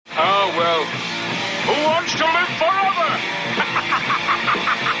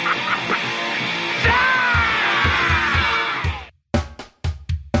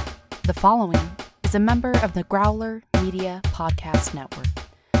following is a member of the Growler Media Podcast Network.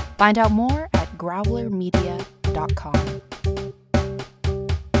 Find out more at growlermedia.com.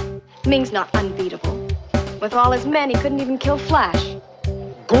 Ming's not unbeatable. With all his men, he couldn't even kill Flash.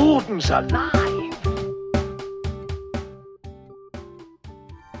 Gordon's alive!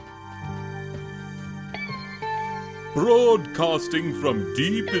 Broadcasting from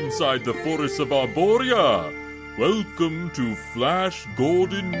deep inside the forests of Arborea, welcome to Flash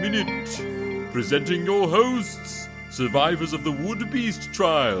Gordon Minute. Presenting your hosts, survivors of the Wood Beast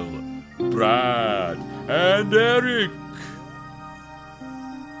trial, Brad and Eric.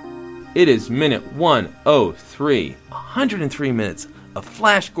 It is minute 103, 103 minutes of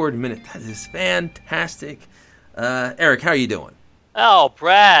Flash Gordon Minute. That is fantastic. Eric, how are you doing? Oh,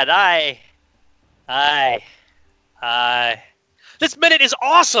 Brad, this minute is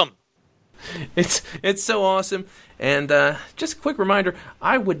awesome. It's so awesome. And just a quick reminder,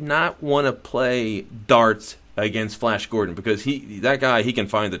 I would not want to play darts against Flash Gordon because he can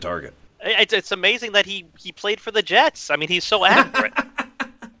find the target. It's amazing that he played for the Jets. I mean, he's so accurate.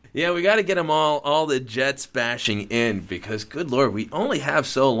 Yeah, we got to get them all the Jets bashing in because, good Lord, we only have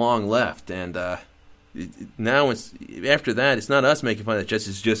so long left. And now after that, it's not us making fun of the Jets,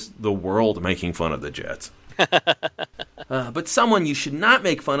 it's just the world making fun of the Jets. But someone you should not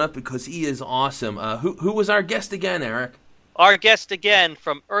make fun of because he is awesome. Who was our guest again, Eric? Our guest again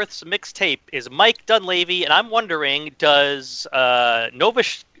from Earth's Mixtape is Mike Dunleavy, and I'm wondering, does Nova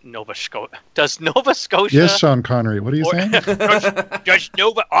Scotia? Yes, Sean Connery. What are you saying? Does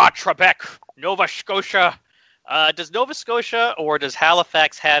Trebek, Nova Scotia? Does Nova Scotia or does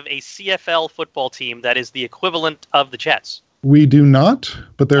Halifax have a CFL football team that is the equivalent of the Jets? We do not,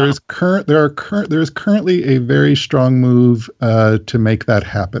 but there is currently a very strong move to make that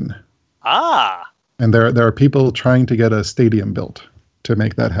happen. And there are people trying to get a stadium built to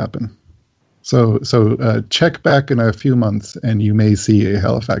make that happen. So check back in a few months, and you may see a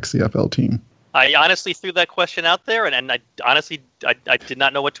Halifax CFL team. I honestly threw that question out there, and I did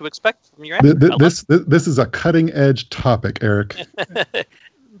not know what to expect from your answer. This is a cutting edge topic, Eric.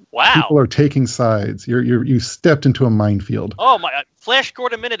 Wow! People are taking sides. You stepped into a minefield. Oh my! Flash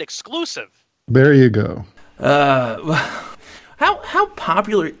Gordon Minute exclusive. There you go. How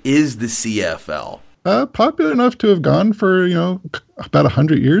popular is the CFL? Popular enough to have gone for about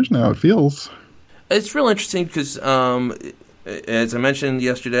 100 years now. It feels. It's real interesting because, as I mentioned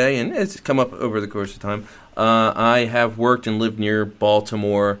yesterday, and it's come up over the course of time, I have worked and lived near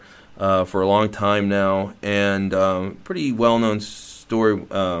Baltimore for a long time now, and pretty well-known story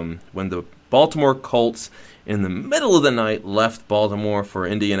when the Baltimore Colts in the middle of the night left Baltimore for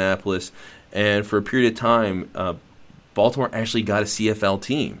Indianapolis, and for a period of time, Baltimore actually got a CFL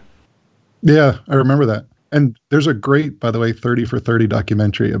team. Yeah, I remember that. And there's a great, by the way, 30 for 30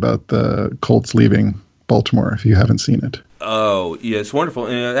 documentary about the Colts leaving Baltimore, if you haven't seen it. Oh, yeah, it's wonderful.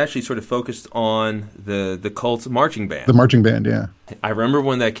 And it actually sort of focused on the Colts marching band. The marching band, yeah. I remember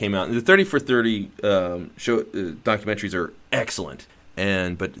when that came out. The 30 for 30 documentaries are excellent.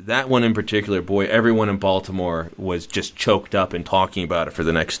 But that one in particular, boy, everyone in Baltimore was just choked up and talking about it for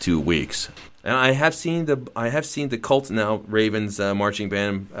the next 2 weeks. And I have seen the Colts now Ravens marching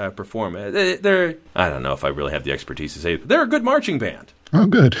band perform. They're I don't know if I really have the expertise to say it, but they're a good marching band. Oh,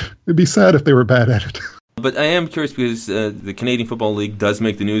 good. It'd be sad if they were bad at it. But I am curious because the Canadian Football League does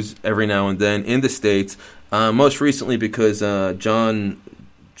make the news every now and then in the States. Most recently because Johnny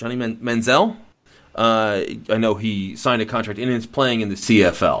Manziel, I know he signed a contract and is playing in the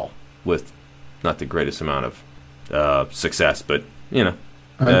CFL with not the greatest amount of success, but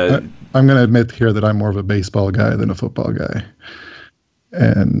I'm going to admit here that I'm more of a baseball guy than a football guy,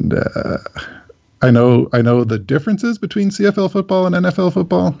 and I know the differences between CFL football and NFL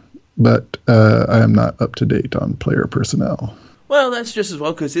football, but I am not up to date on player personnel. Well, that's just as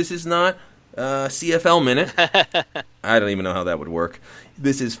well because this is not CFL Minute. I don't even know how that would work.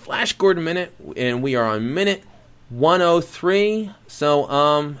 This is Flash Gordon Minute, and we are on minute 103.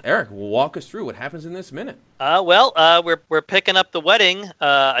 So, Eric, walk us through what happens in this minute. We're picking up the wedding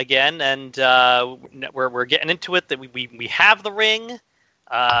again, and we're getting into it. That we have the ring.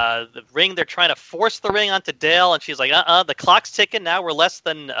 The ring, they're trying to force the ring onto Dale, and she's like, the clock's ticking. Now we're less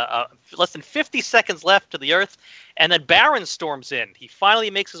than 50 seconds left to the Earth. And then Baron storms in. He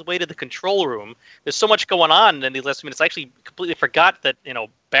finally makes his way to the control room. There's so much going on in the last minutes. I actually completely forgot that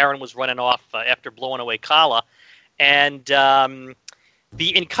Baron was running off after blowing away Kala. And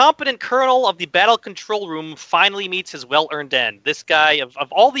the incompetent colonel of the battle control room finally meets his well-earned end. This guy,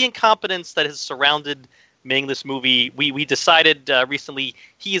 of all the incompetence that has surrounded Ming this movie, we decided recently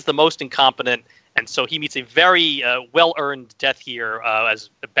he is the most incompetent, And so he meets a very well-earned death here as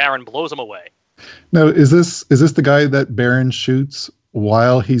Baron blows him away. Now, is this the guy that Baron shoots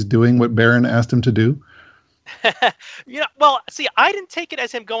while he's doing what Baron asked him to do? Well, see, I didn't take it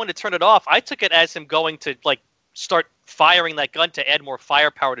as him going to turn it off. I took it as him going to start firing that gun to add more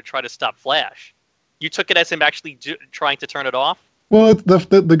firepower to try to stop Flash. You took it as him actually trying to turn it off? Well,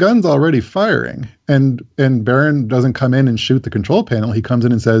 the gun's already firing, and Baron doesn't come in and shoot the control panel. He comes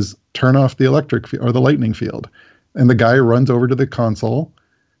in and says, "Turn off the electric or the lightning field," and the guy runs over to the console,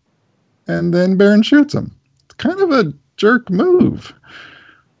 and then Baron shoots him. It's kind of a jerk move.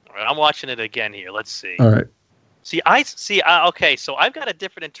 All right, I'm watching it again here. Let's see. All right. Okay, so I've got a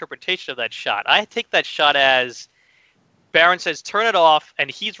different interpretation of that shot. I take that shot as Baron says, turn it off, and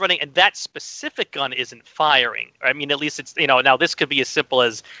he's running, and that specific gun isn't firing. I mean, at least it's, now this could be as simple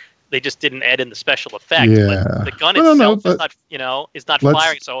as they just didn't add in the special effect. Yeah. But the gun itself is not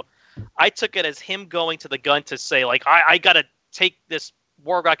firing. So I took it as him going to the gun to say, I got to take this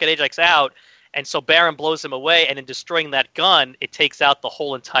War Rocket Ajax out, and so Baron blows him away, and in destroying that gun, it takes out the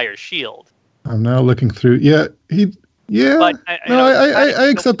whole entire shield. I'm now looking through. Yeah, But I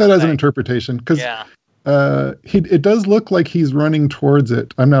accept that as an interpretation, because it does look like he's running towards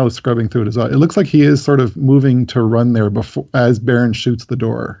it. I'm now scrubbing through it as well. It looks like he is sort of moving to run there before as Baron shoots the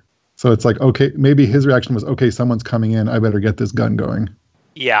door. So it's like, okay, maybe his reaction was, okay, someone's coming in. I better get this gun going.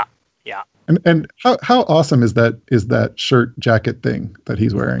 Yeah. And how awesome is that shirt jacket thing that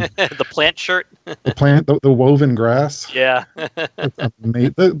he's wearing? The plant shirt. the woven grass. Yeah. It's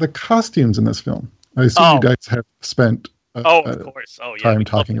amazing. The costumes in this film. I assume you guys have spent of course. time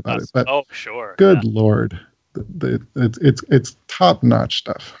talking about it. But sure. Good Lord. It's top-notch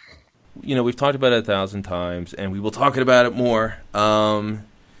stuff. We've talked about it 1,000 times, and we will talk about it more.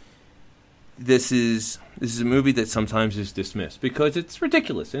 This is a movie that sometimes is dismissed because it's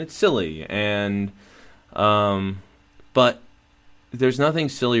ridiculous and it's silly, and but there's nothing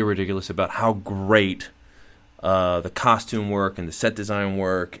silly or ridiculous about how great the costume work and the set design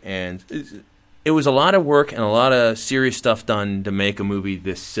work, and it was a lot of work and a lot of serious stuff done to make a movie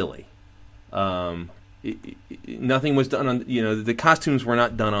this silly. Nothing was done on, the costumes were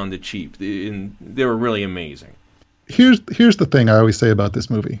not done on the cheap. They were really amazing. Here's the thing I always say about this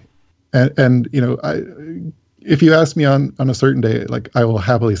movie. And if you ask me on a certain day, I will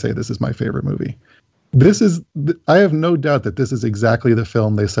happily say this is my favorite movie. I have no doubt that this is exactly the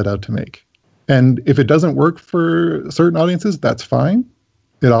film they set out to make. And if it doesn't work for certain audiences, that's fine.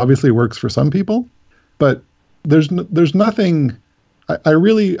 It obviously works for some people, but there's nothing. I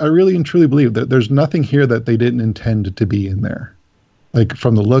really and truly believe that there's nothing here that they didn't intend to be in there.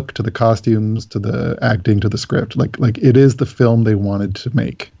 From the look to the costumes to the acting to the script, it is the film they wanted to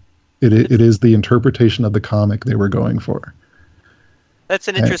make. It is the interpretation of the comic they were going for. That's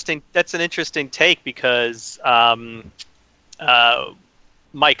an interesting take, because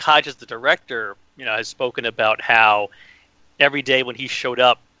Mike Hodges, the director, has spoken about how every day when he showed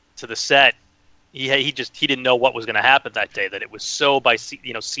up to the set, he didn't know what was going to happen that day. That it was so by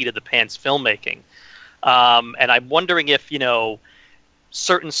seat of the pants filmmaking, and I'm wondering if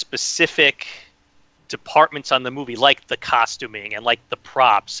certain specific departments on the movie, like the costuming and like the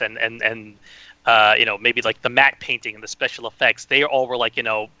props and maybe like the matte painting and the special effects, they all were like,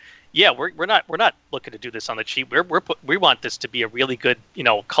 we're not looking to do this on the cheap. We want this to be a really good,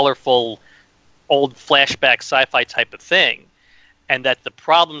 colorful, old flashback sci-fi type of thing, and that the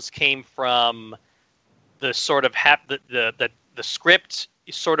problems came from the sort of the script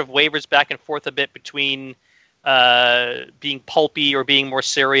sort of wavers back and forth a bit between being pulpy or being more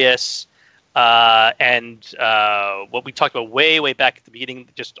serious. And what we talked about way back at the beginning,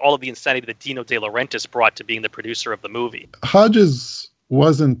 just all of the insanity that Dino De Laurentiis brought to being the producer of the movie. Hodges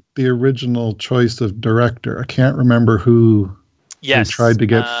wasn't the original choice of director. I can't remember who tried to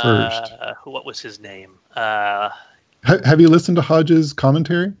get first. What was his name? Have you listened to Hodges'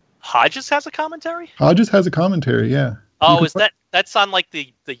 commentary? Hodges has a commentary? Hodges has a commentary, yeah. Oh, that's on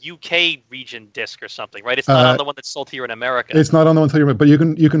the UK region disc or something, right? It's not on the one that's sold here in America. It's not on the one sold here, but you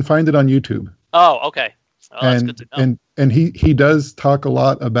can find it on YouTube. Oh, okay. Oh, that's good to know. And he does talk a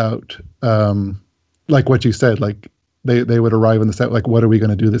lot about like what you said, they would arrive on the set, what are we going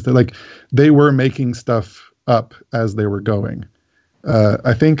to do this? They were making stuff up as they were going.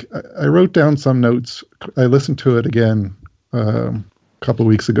 I think I wrote down some notes. I listened to it again a couple of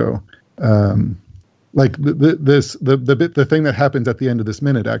weeks ago. The thing that happens at the end of this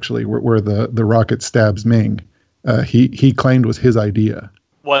minute, actually, where the rocket stabs Ming, he claimed was his idea.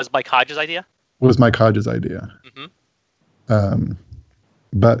 Was Mike Hodges' idea? Was Mike Hodges' idea. Mm-hmm.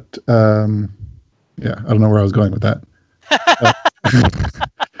 Yeah, I don't know where I was going with that.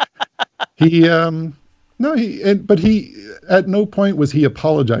 But at no point was he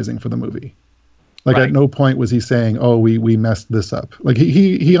apologizing for the movie. Like Right. at no point was he saying, "Oh, we messed this up." Like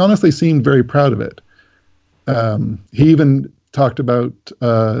he honestly seemed very proud of it. He even talked about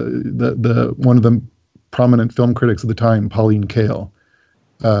the one of the prominent film critics of the time, Pauline Kael,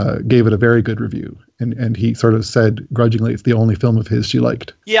 gave it a very good review, and he sort of said grudgingly it's the only film of his she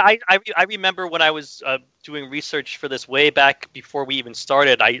liked. Yeah, I remember when I was doing research for this way back before we even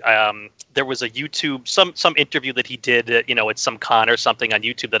started. There was a YouTube some interview that he did, at some con or something on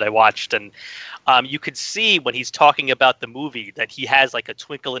YouTube that I watched, and you could see when he's talking about the movie that he has like a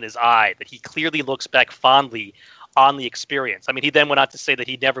twinkle in his eye, that he clearly looks back fondly on the experience. I mean, he then went on to say that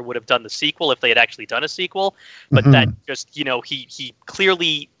he never would have done the sequel if they had actually done a sequel, but that just, he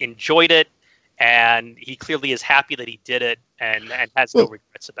clearly enjoyed it, and he clearly is happy that he did it, and has no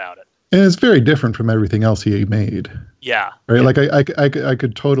regrets about it. And it's very different from everything else he made. Yeah. Right. Like I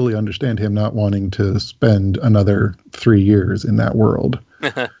could totally understand him not wanting to spend another 3 years in that world.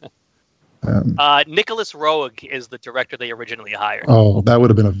 Nicholas Roeg is the director they originally hired. Oh, that would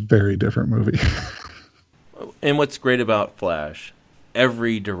have been a very different movie. And what's great about Flash,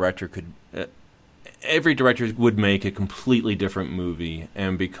 every director would make a completely different movie,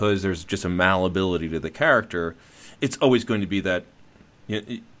 and because there's just a malleability to the character, it's always going to be that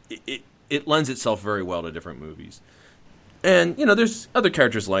it lends itself very well to different movies. And, there's other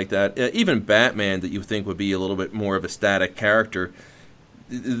characters like that. Even Batman, that you think would be a little bit more of a static character.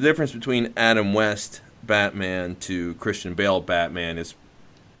 The difference between Adam West Batman to Christian Bale Batman is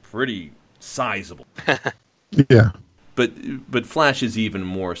pretty sizable. Yeah. But Flash is even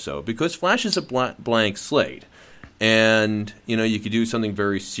more so, because Flash is a blank slate. And, you could do something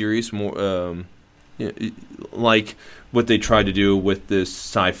very serious, more like what they tried to do with this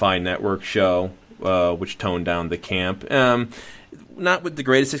Sci-Fi Network show, which toned down the camp. Not with the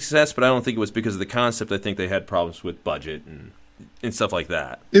greatest success, but I don't think it was because of the concept. I think they had problems with budget and stuff like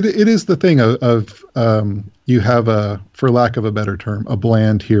that. It is the thing of you have for lack of a better term, a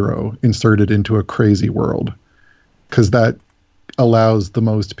bland hero inserted into a crazy world, because that allows the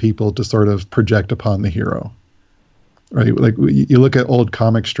most people to sort of project upon the hero. Right? Like you look at old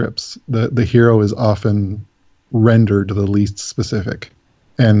comic strips, the hero is often rendered the least specific,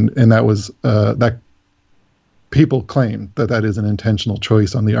 and that was that people claim that is an intentional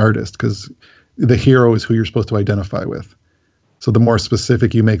choice on the artist, because the hero is who you're supposed to identify with. So the more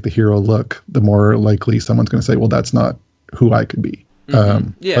specific you make the hero look, the more likely someone's going to say, "Well, that's not who I could be."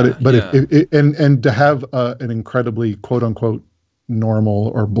 If to have an incredibly quote unquote normal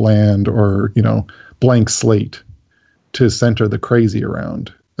or bland or blank slate to center the crazy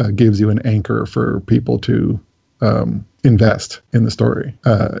around gives you an anchor for people to invest in the story.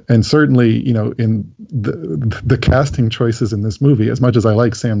 And certainly, in the casting choices in this movie, as much as I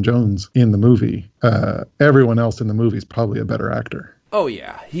like Sam Jones in the movie, everyone else in the movie is probably a better actor. Oh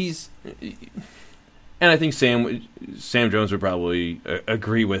yeah, and I think Sam Jones would probably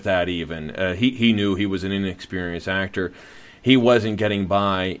agree with that. Even he knew he was an inexperienced actor. He wasn't getting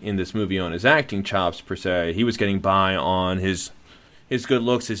by in this movie on his acting chops per se. He was getting by on his good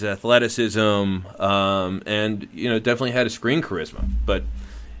looks, his athleticism, and definitely had a screen charisma. But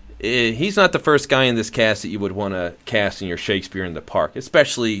he's not the first guy in this cast that you would want to cast in your Shakespeare in the Park,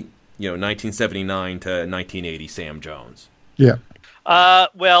 especially 1979 to 1980 Sam Jones. Yeah.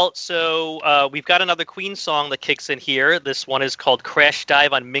 So we've got another Queen song that kicks in here. This one is called Crash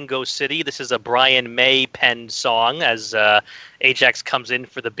Dive on Mingo City. This is a Brian May penned song as Ajax comes in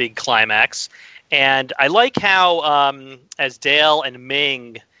for the big climax. And I like how as Dale and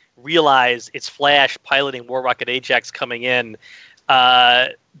Ming realize it's Flash piloting War Rocket Ajax coming in,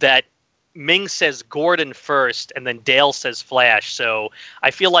 that Ming says Gordon first and then Dale says Flash. So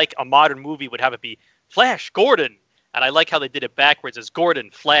I feel like a modern movie would have it be Flash, Gordon. And I like how they did it backwards as Gordon,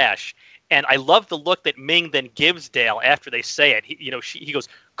 Flash. And I love the look that Ming then gives Dale after they say it. He goes,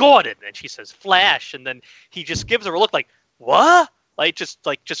 Gordon, and she says Flash. And then he just gives her a look like, what?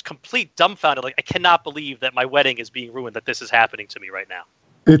 Just complete dumbfounded. Like, I cannot believe that my wedding is being ruined, that this is happening to me right now.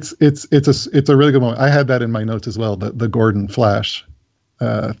 It's a really good moment. I had that in my notes as well, the Gordon Flash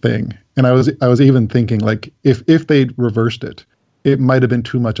thing. And I was even thinking, like, if they'd reversed it, it might have been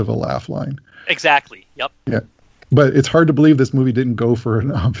too much of a laugh line. Exactly. Yep. Yeah. But it's hard to believe this movie didn't go for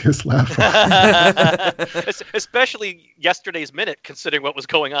an obvious laugh line. Especially yesterday's Minute, considering what was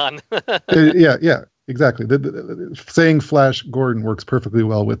going on. Yeah, exactly. Saying Flash Gordon works perfectly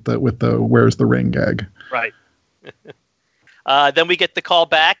well with the "Where's the ring" gag. Right. Then we get the call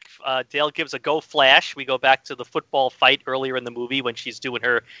back. Dale gives a go Flash. We go back to the football fight earlier in the movie when she's doing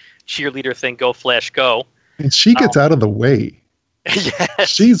her cheerleader thing, go Flash, go. And she gets out of the way.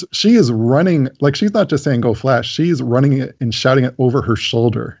 Yes. She is running, like, she's not just saying go Flash, she's running it and shouting it over her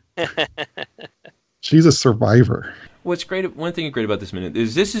shoulder. She's a survivor. What's great, one thing great about this minute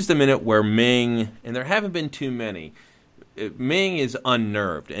is this is the minute where Ming, and there haven't been too many, Ming is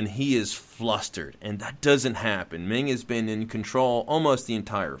unnerved and he is flustered, and that doesn't happen. Ming has been in control almost the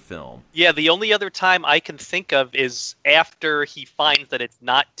entire film. Yeah, the only other time I can think of is after he finds that it's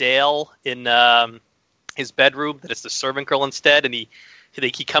not Dale in his bedroom, that it's the servant girl instead, and he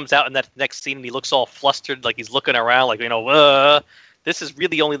comes out in that next scene and he looks all flustered, like he's looking around, like, this is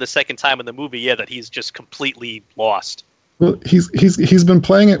really only the second time in the movie, that he's just completely lost. Well, he's been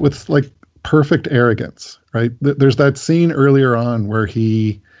playing it with like perfect arrogance, right? There's that scene earlier on where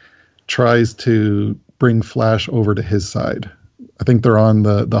he tries to bring Flash over to his side. I think they're on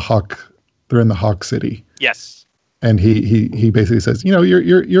the Hawk. They're in the Hawk City. Yes. And he basically says,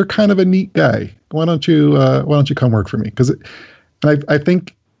 you're kind of a neat guy. Why don't you come work for me? Because I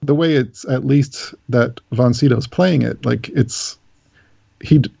think the way it's, at least that Von Sydow's playing it, like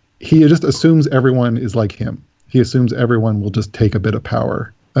he just assumes everyone is like him. He assumes everyone will just take a bit of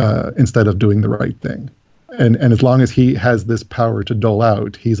power instead of doing the right thing. And as long as he has this power to dole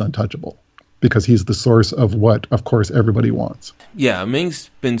out, he's untouchable because he's the source of what, of course, everybody wants. Yeah, Ming's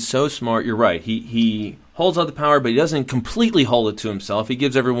been so smart. You're right. He holds out the power, but he doesn't completely hold it to himself. He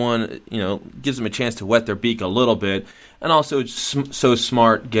gives everyone, gives them a chance to wet their beak a little bit, and also so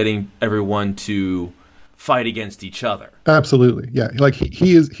smart getting everyone to fight against each other. Absolutely, yeah. Like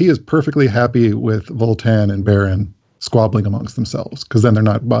he is perfectly happy with Voltan and Baron squabbling amongst themselves because then they're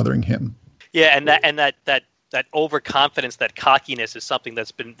not bothering him. Yeah, and that overconfidence, that cockiness is something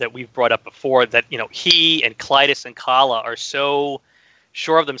that we've brought up before. That he and Klytus and Kala are so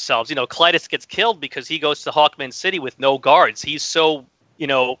sure of themselves. Klytus gets killed because he goes to Hawkman City with no guards. He's so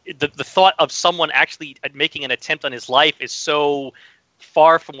the thought of someone actually making an attempt on his life is so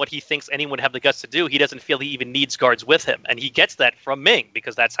far from what he thinks anyone would have the guts to do. He doesn't feel he even needs guards with him, and he gets that from Ming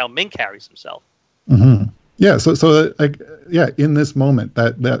because that's how Ming carries himself. Mm-hmm. Yeah. So in this moment,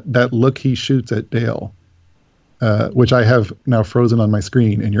 that look he shoots at Dale, which I have now frozen on my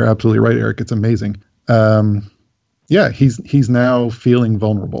screen, and you're absolutely right, Eric. It's amazing. He's now feeling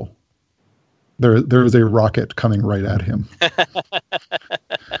vulnerable. There is a rocket coming right at him.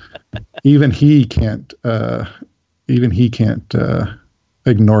 Even he can't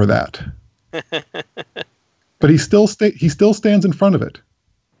ignore that. But he still stands in front of it.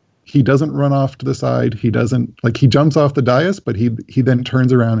 He doesn't run off to the side. He doesn't, he jumps off the dais, but he then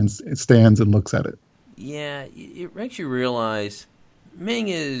turns around and stands and looks at it. Yeah, it makes you realize Ming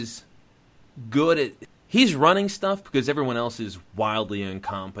is good at... He's running stuff because everyone else is wildly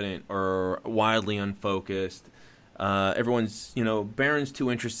incompetent or wildly unfocused. Everyone's, Baron's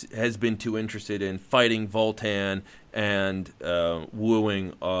has been too interested in fighting Voltan and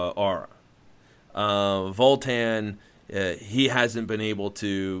wooing Aura. Voltan, he hasn't been able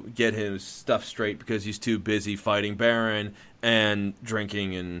to get his stuff straight because he's too busy fighting Baron and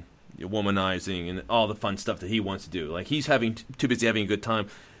drinking and womanizing and all the fun stuff that he wants to do. He's too busy having a good time.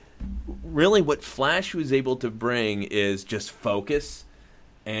 Really, what Flash was able to bring is just focus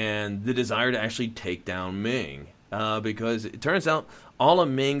and the desire to actually take down Ming. Because it turns out all of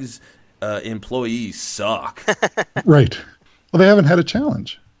Ming's employees suck. Right. Well, they haven't had a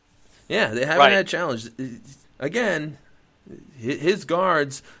challenge. Yeah, they haven't had a challenge. Again, his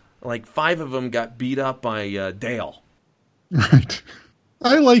guards, 5 of them got beat up by Dale. Right.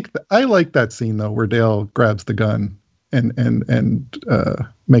 I like that scene though, where Dale grabs the gun and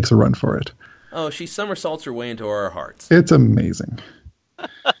makes a run for it. Oh, she somersaults her way into our hearts. It's amazing.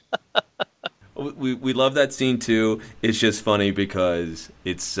 We love that scene too. It's just funny because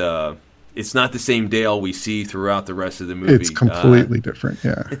it's not the same Dale we see throughout the rest of the movie. It's completely different.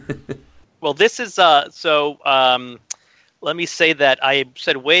 Yeah. Well, this is let me say that I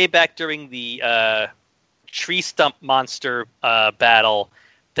said way back during the tree stump monster battle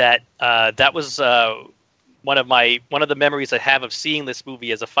that was one of the memories I have of seeing this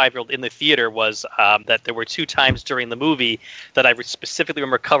movie as a 5-year-old in the theater was that there were 2 times during the movie that I specifically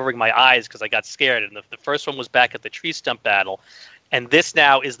remember covering my eyes because I got scared. And the first one was back at the tree stump battle. And this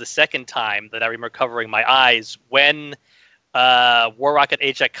now is the second time that I remember covering my eyes when War Rocket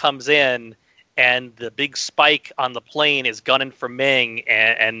Ajak comes in and the big spike on the plane is gunning for Ming.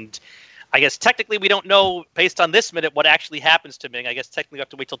 And I guess technically we don't know, based on this minute, what actually happens to Ming. I guess technically we have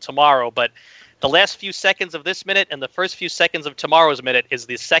to wait till tomorrow. But the last few seconds of this minute and the first few seconds of tomorrow's minute is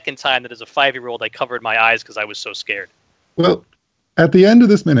the second time that as a 5-year-old I covered my eyes because I was so scared. Well, at the end of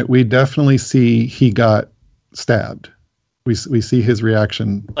this minute, we definitely see he got stabbed. We see his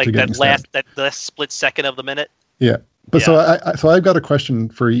reaction to getting stabbed. That last split second of the minute. Yeah, But so I've got a question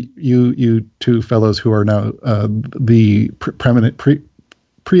for you two fellows who are now the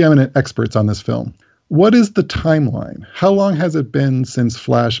preeminent experts on this film. What is the timeline? How long has it been since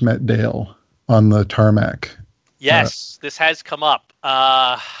Flash met Dale on the tarmac? Yes, this has come up.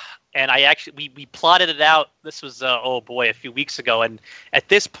 And I actually, we plotted it out. This was, a few weeks ago. And at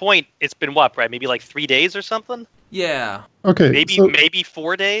this point, it's been what, right? Maybe like 3 days or something? Yeah. Okay. Maybe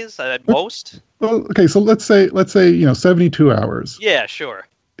 4 days at most. Well, okay. So let's say 72 hours. Yeah, sure.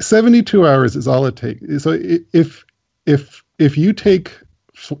 72 hours is all it takes. So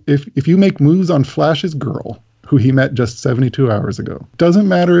if you make moves on Flash's girl, who he met just 72 hours ago, doesn't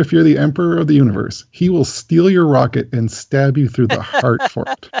matter if you're the Emperor of the Universe, he will steal your rocket and stab you through the heart for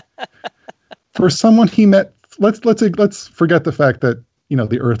it. For someone he met, let's forget the fact that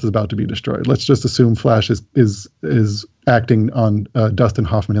the Earth is about to be destroyed. Let's just assume Flash is acting on Dustin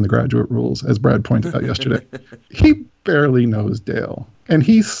Hoffman in The Graduate Rules, as Brad pointed out yesterday. He barely knows Dale, and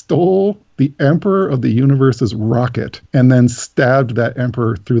he stole the Emperor of the Universe's rocket and then stabbed that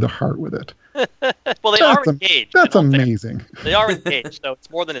Emperor through the heart with it. Well, they are engaged. That's amazing. They are engaged, so it's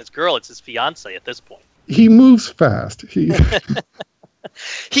more than his girl; it's his fiance at this point. He moves fast. He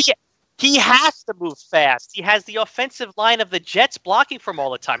has to move fast. He has the offensive line of the Jets blocking for him all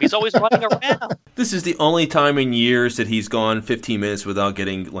the time. He's always running around. This is the only time in years that he's gone 15 minutes without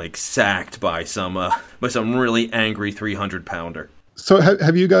getting sacked by some really angry 300-pounder. So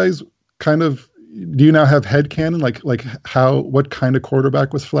have you guys do you now have headcanon what kind of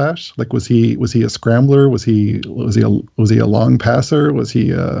quarterback was Flash? Was he a scrambler? Was he a long passer? Was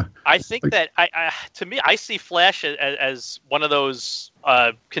he I think that to me I see Flash as one of those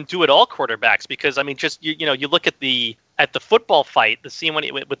can do it all quarterbacks, because I mean just you look at the football fight, the scene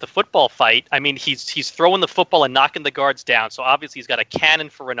with the football fight, I mean he's throwing the football and knocking the guards down, so obviously he's got a cannon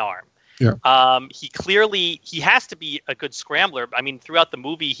for an arm. Yeah. He has to be a good scrambler. I mean, throughout the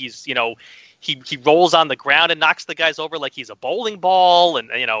movie, he's he rolls on the ground and knocks the guys over like he's a bowling ball,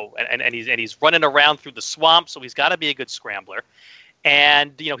 and he's running around through the swamp, so he's got to be a good scrambler.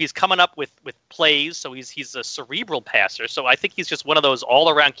 And he's coming up with plays, so he's a cerebral passer. So I think he's just one of those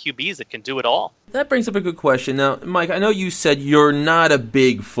all-around QBs that can do it all. That brings up a good question. Now, Mike, I know you said you're not a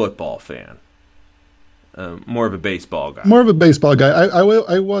big football fan. More of a baseball guy. More of a baseball guy.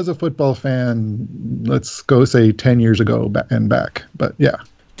 I was a football fan, let's go say 10 years ago and back. But yeah.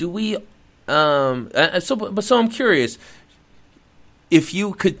 Do we... So I'm curious, if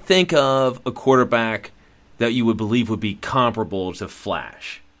you could think of a quarterback that you would believe would be comparable to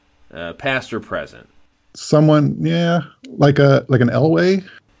Flash, past or present. Someone, like an Elway.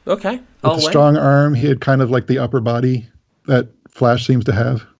 Okay. With a strong arm. He had kind of like the upper body that Flash seems to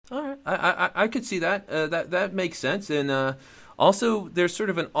have. All right. I could see that. That makes sense. And also, there's sort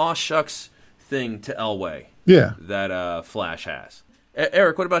of an aw shucks thing to Elway. Yeah. That Flash has.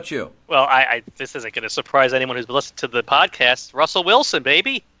 Eric, what about you? Well, this isn't going to surprise anyone who's listened to the podcast. Russell Wilson,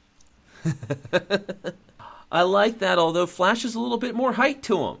 baby. I like that, although Flash is a little bit more height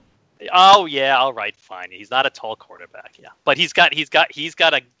to him. Oh yeah, all right, fine. He's not a tall quarterback, yeah, but he's got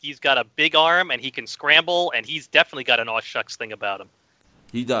a big arm, and he can scramble, and he's definitely got an aw shucks thing about him.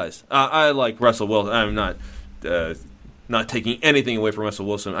 He does. I like Russell Wilson. I'm not taking anything away from Russell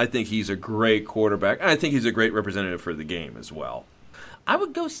Wilson. I think he's a great quarterback. I think he's a great representative for the game as well. I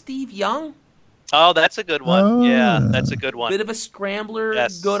would go Steve Young. Oh, that's a good one. Oh. Yeah, that's a good one. Bit of a scrambler,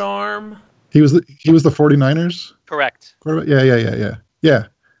 yes. Good arm. He was the 49ers? Correct. Yeah.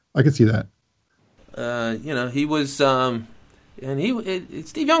 I could see that. He was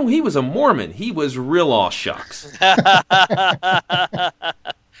Steve Young, he was a Mormon. He was real aw shucks.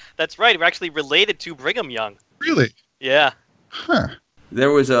 That's right. We're actually related to Brigham Young. Really? Yeah. Huh.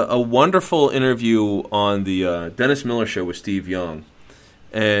 There was a wonderful interview on the Dennis Miller Show with Steve Young.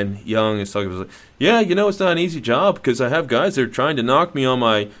 And Young is talking about, it's not an easy job because I have guys that are trying to knock me on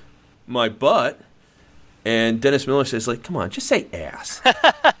my butt. And Dennis Miller says, come on, just say ass.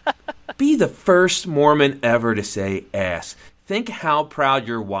 Be the first Mormon ever to say ass. Think how proud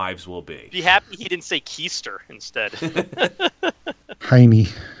your wives will be. Be happy he didn't say keister instead. Heine.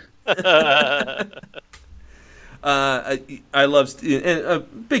 I love, and a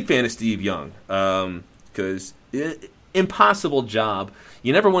big fan of Steve Young, because impossible job.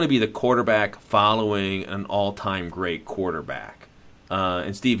 You never want to be the quarterback following an all-time great quarterback.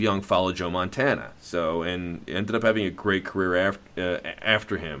 And Steve Young followed Joe Montana, and ended up having a great career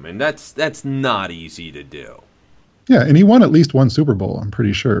after him, and that's not easy to do. Yeah, and he won at least one Super Bowl, I'm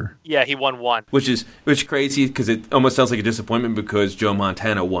pretty sure. Yeah, he won one. Which is crazy, because it almost sounds like a disappointment because Joe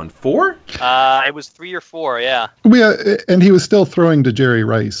Montana won 4? It was 3 or 4, yeah. Yeah, and he was still throwing to Jerry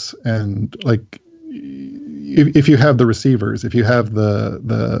Rice, and if you have the receivers, if you have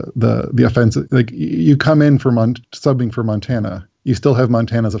the offensive, like you come in for subbing for Montana, you still have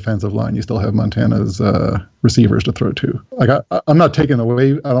Montana's offensive line. You still have Montana's receivers to throw to. Like I'm not taking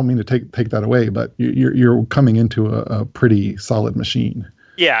away. I don't mean to take that away, but you're coming into a pretty solid machine.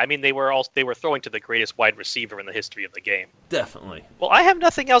 Yeah, I mean they were throwing to the greatest wide receiver in the history of the game. Definitely. Well, I have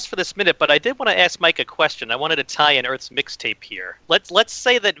nothing else for this minute, but I did want to ask Mike a question. I wanted to tie in Earth's mixtape here. Let's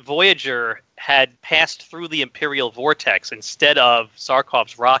say that Voyager had passed through the Imperial Vortex instead of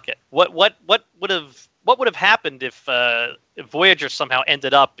Sarkov's rocket. What would have happened if Voyager somehow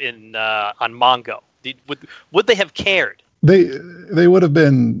ended up on Mongo? Would they have cared? They would have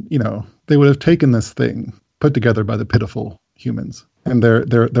been, they would have taken this thing put together by the pitiful humans and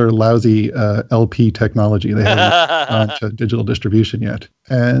their lousy LP technology. They haven't gone to digital distribution yet.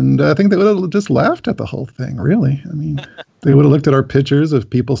 And I think they would have just laughed at the whole thing, really. I mean, they would have looked at our pictures of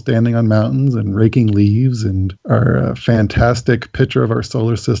people standing on mountains and raking leaves and our fantastic picture of our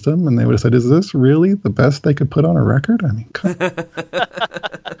solar system, and they would have said, is this really the best they could put on a record? I mean, come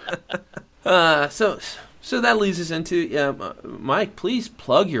on. So that leads us into, Mike, please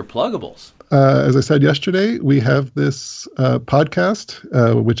plug your pluggables. As I said yesterday, we have this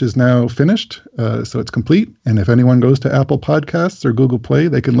podcast, which is now finished, so it's complete. And if anyone goes to Apple Podcasts or Google Play,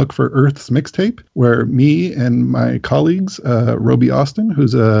 they can look for Earth's Mixtape, where me and my colleagues, Roby Austin,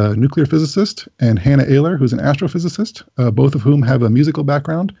 who's a nuclear physicist, and Hannah Ehler, who's an astrophysicist, both of whom have a musical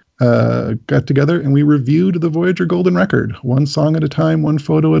background, got together and we reviewed the Voyager Golden Record, one song at a time, one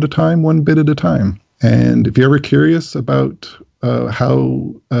photo at a time, one bit at a time. And if you're ever curious about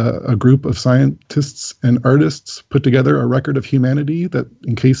how a group of scientists and artists put together a record of humanity that,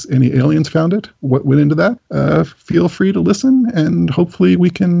 in case any aliens found it, what went into that, feel free to listen, and hopefully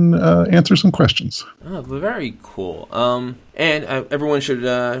we can answer some questions. Oh, very cool. And everyone should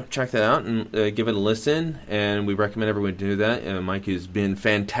check that out and give it a listen, and we recommend everyone do that. Mike has been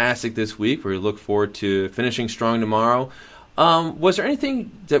fantastic this week. We look forward to finishing strong tomorrow. Was there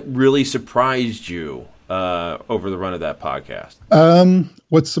anything that really surprised you over the run of that podcast?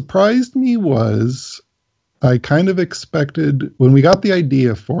 What surprised me was I kind of expected, when we got the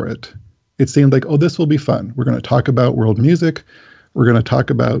idea for it, it seemed like, oh, this will be fun. We're going to talk about world music. We're going to talk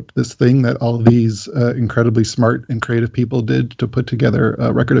about this thing that all these incredibly smart and creative people did to put together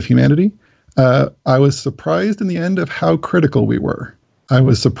a record of humanity. I was surprised in the end of how critical we were. I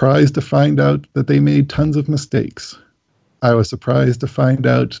was surprised to find out that they made tons of mistakes. I was surprised to find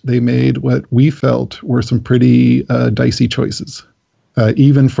out they made what we felt were some pretty dicey choices,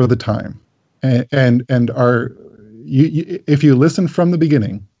 even for the time. And if you listen from the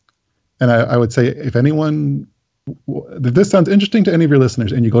beginning, and I would say if this sounds interesting to any of your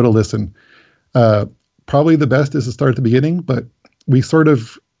listeners and you go to listen, probably the best is to start at the beginning, but we sort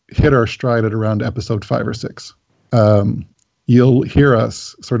of hit our stride at around episode 5 or 6. You'll hear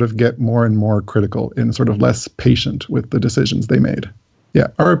us sort of get more and more critical and sort of less patient with the decisions they made. Yeah,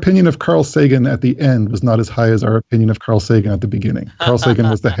 our opinion of Carl Sagan at the end was not as high as our opinion of Carl Sagan at the beginning. Carl Sagan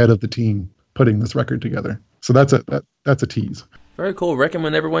was the head of the team putting this record together. So that's a tease. Very cool.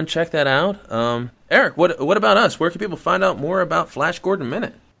 Recommend everyone check that out. Eric, what about us? Where can people find out more about Flash Gordon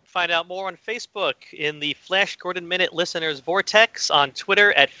Minute? Find out more on Facebook in the Flash Gordon Minute Listeners Vortex, on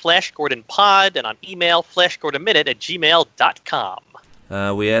Twitter at Flash Gordon Pod, and on email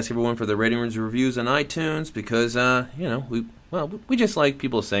flashgordonminute@gmail.com. We ask everyone for their ratings and reviews on iTunes because we just like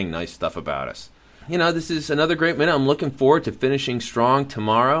people saying nice stuff about us. This is another great minute. I'm looking forward to finishing strong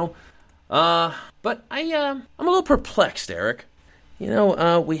tomorrow. But I'm a little perplexed, Eric.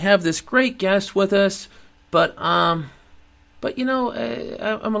 We have this great guest with us, but I'm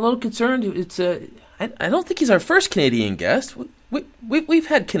a little concerned. I don't think he's our first Canadian guest. We've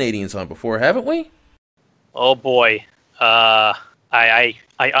had Canadians on before, haven't we? Oh boy, I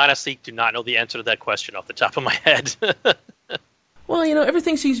honestly do not know the answer to that question off the top of my head. Well,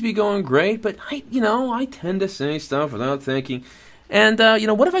 everything seems to be going great, but I tend to say stuff without thinking. And,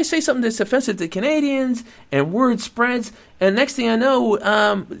 what if I say something that's offensive to Canadians and word spreads, and next thing I know,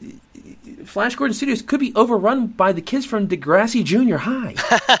 Flash Gordon Studios could be overrun by the kids from Degrassi Junior High.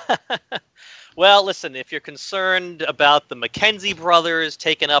 Well, listen, if you're concerned about the McKenzie brothers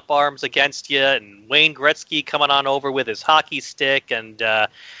taking up arms against you and Wayne Gretzky coming on over with his hockey stick and a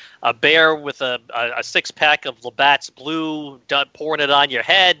bear with a six-pack of Labatt's Blue pouring it on your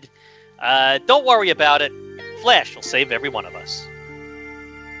head, don't worry about it. Flash will save every one of us.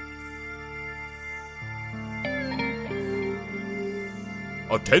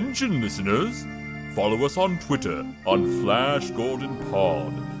 Attention, listeners! Follow us on Twitter on Flash Gordon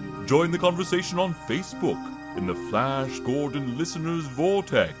Pod. Join the conversation on Facebook in the Flash Gordon Listeners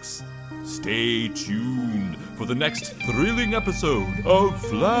Vortex. Stay tuned for the next thrilling episode of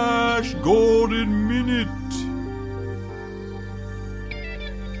Flash Gordon Minute.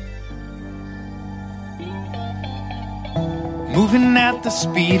 Moving at the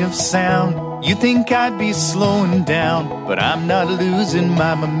speed of sound, you think I'd be slowing down, but I'm not losing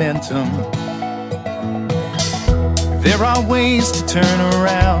my momentum. There are ways to turn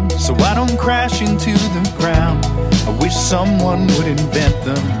around, so I don't crash into the ground. I wish someone would invent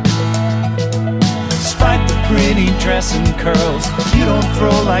them. Despite the pretty dress and curls, you don't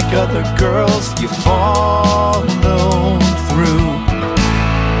throw like other girls, you follow through.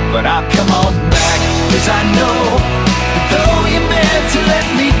 But I'll come on back, 'cause I know though you meant to let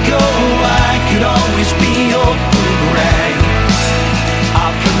me go, I could always be your boomerang.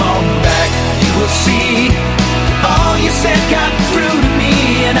 I'll come on back, you will see. All you said got through to me,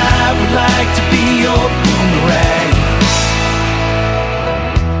 and I would like to be your boomerang.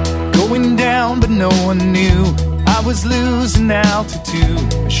 Going down, but no one knew I was losing altitude.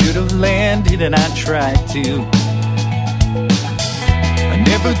 I should have landed, and I tried to.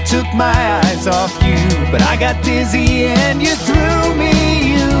 Never took my eyes off you, but I got dizzy and you threw me.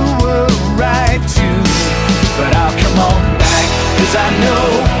 You were right too. But I'll come on back, 'cause I know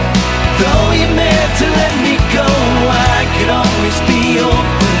though you meant to let me go, I could always be your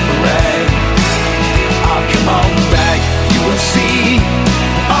boomerang. I'll come on back, you will see.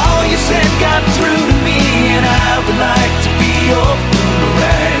 All you said got through to me, and I would like to be your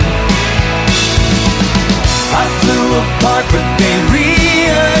boomerang. I flew apart, but they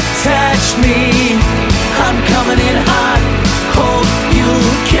reattached me. I'm coming in hot, hope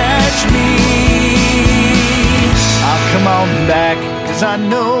you'll catch me. I'll come on back, 'cause I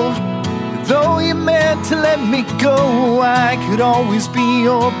know though you meant to let me go, I could always be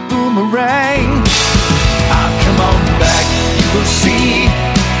your boomerang. I'll come on back, you will see.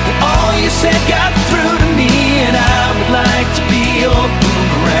 All you said got through to me, and I would like to be your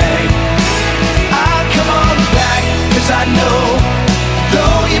boomerang. Come on back, 'cause I know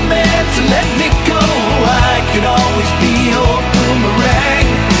though you meant to let me go, I could always be your boomerang.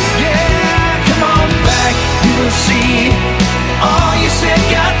 Yeah, come on back, you will see. All you said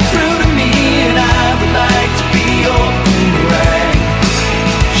got through to me, and I would like to be your boomerang.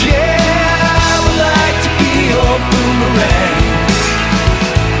 Yeah, I would like to be your boomerang.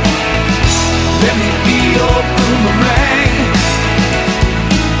 Let me be your boomerang.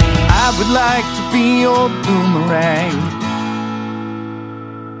 I would like to be your boomerang.